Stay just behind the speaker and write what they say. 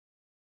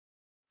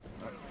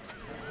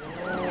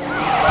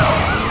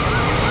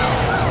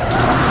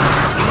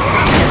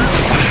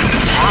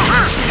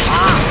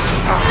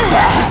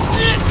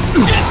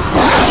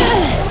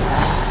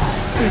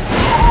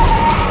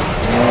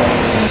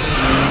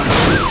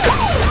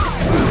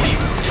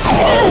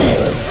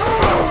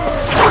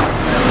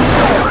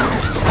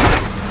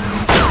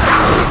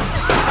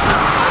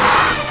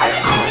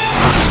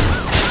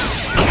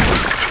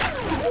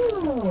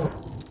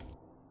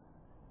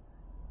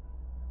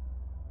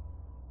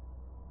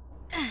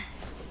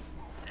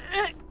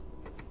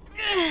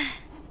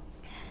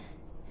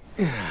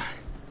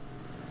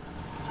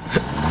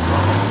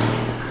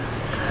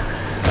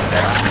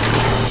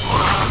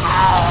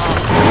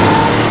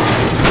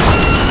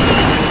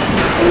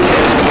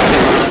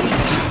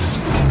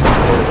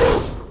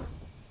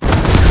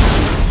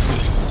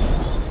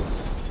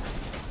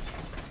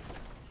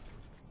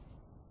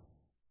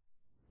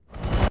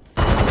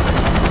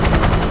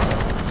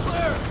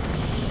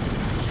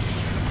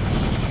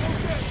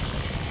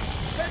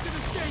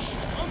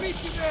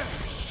meet you there.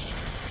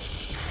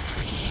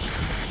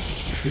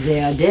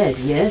 They are dead,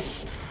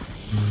 yes?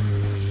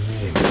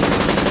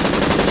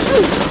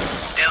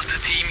 Delta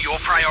Team, your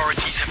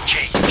priorities have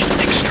changed.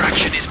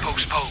 Extraction is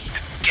postponed.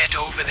 Get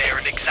over there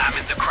and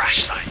examine the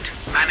crash site.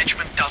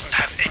 Management doesn't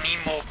have any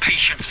more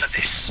patience for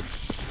this.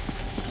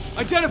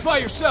 Identify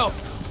yourself.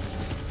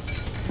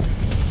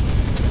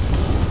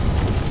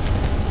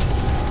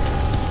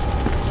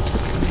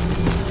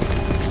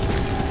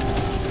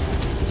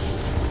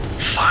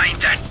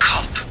 Find that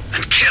cop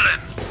and kill him.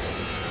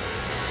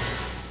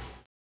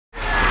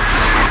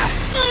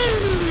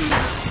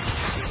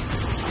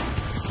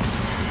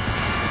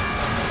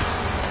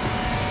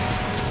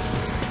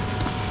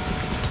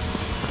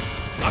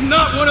 I'm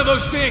not one of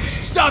those things.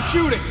 Stop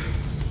shooting.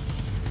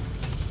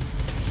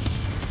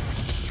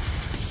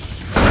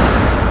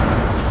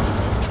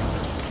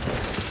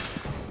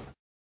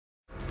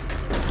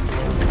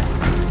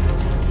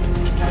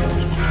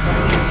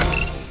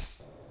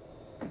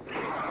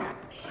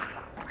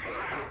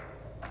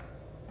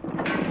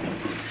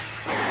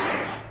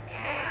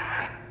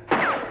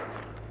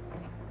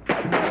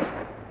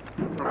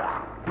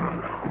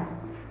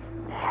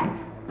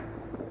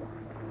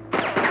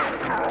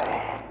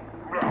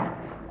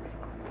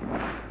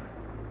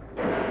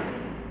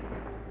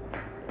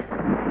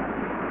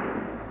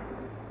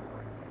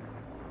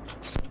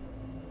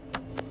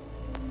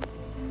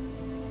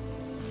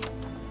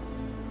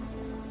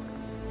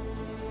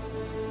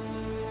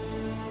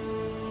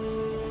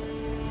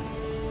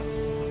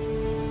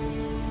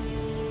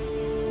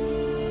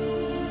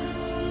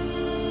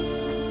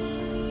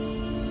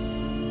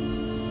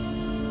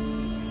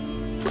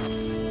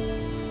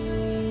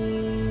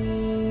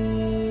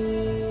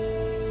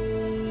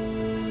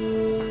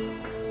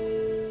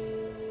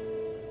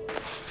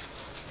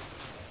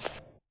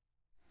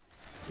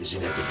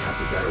 Isn't that the cop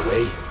who got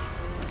away?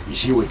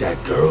 He's here with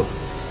that girl?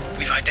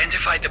 We've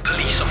identified the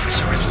police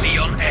officer as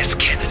Leon S.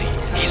 Kennedy.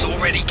 He's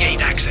already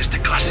gained access to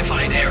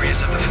classified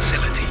areas of the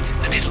facility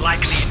and is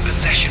likely in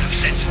possession of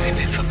sensitive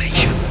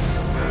information.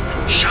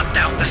 Shut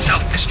down the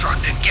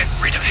self-destruct and get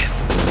rid of him.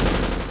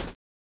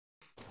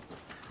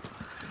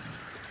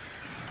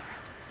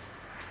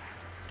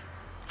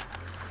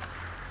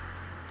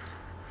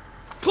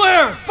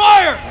 Claire,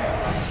 fire!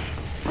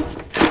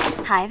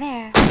 Hi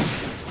there.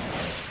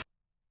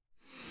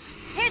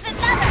 Here's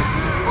another!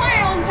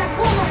 Fire on that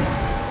woman!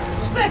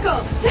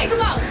 Specko, take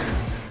him out!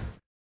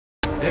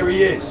 There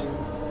he is.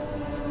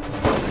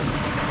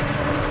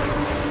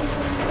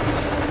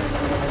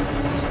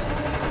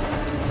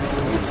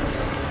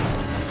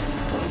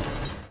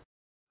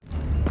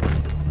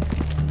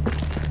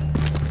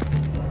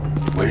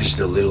 Where's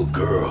the little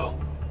girl?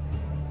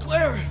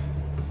 Claire,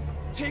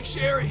 take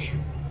Sherry.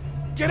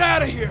 Get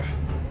out of here.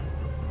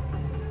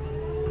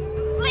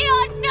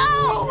 Leon,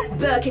 no!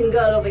 Birkin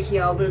girl over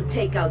here will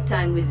take out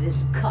time with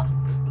this cop.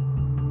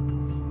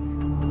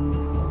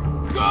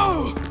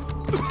 Go!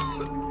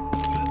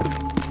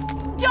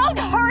 Don't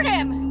hurt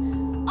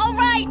him! All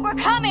right, we're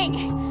coming!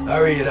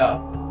 Hurry it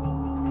up.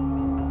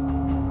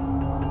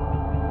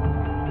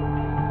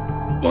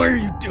 Why are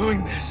you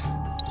doing this?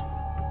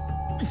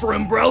 For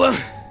Umbrella?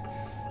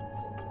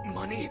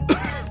 Money?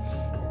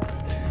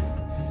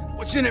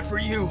 What's in it for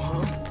you,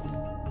 huh?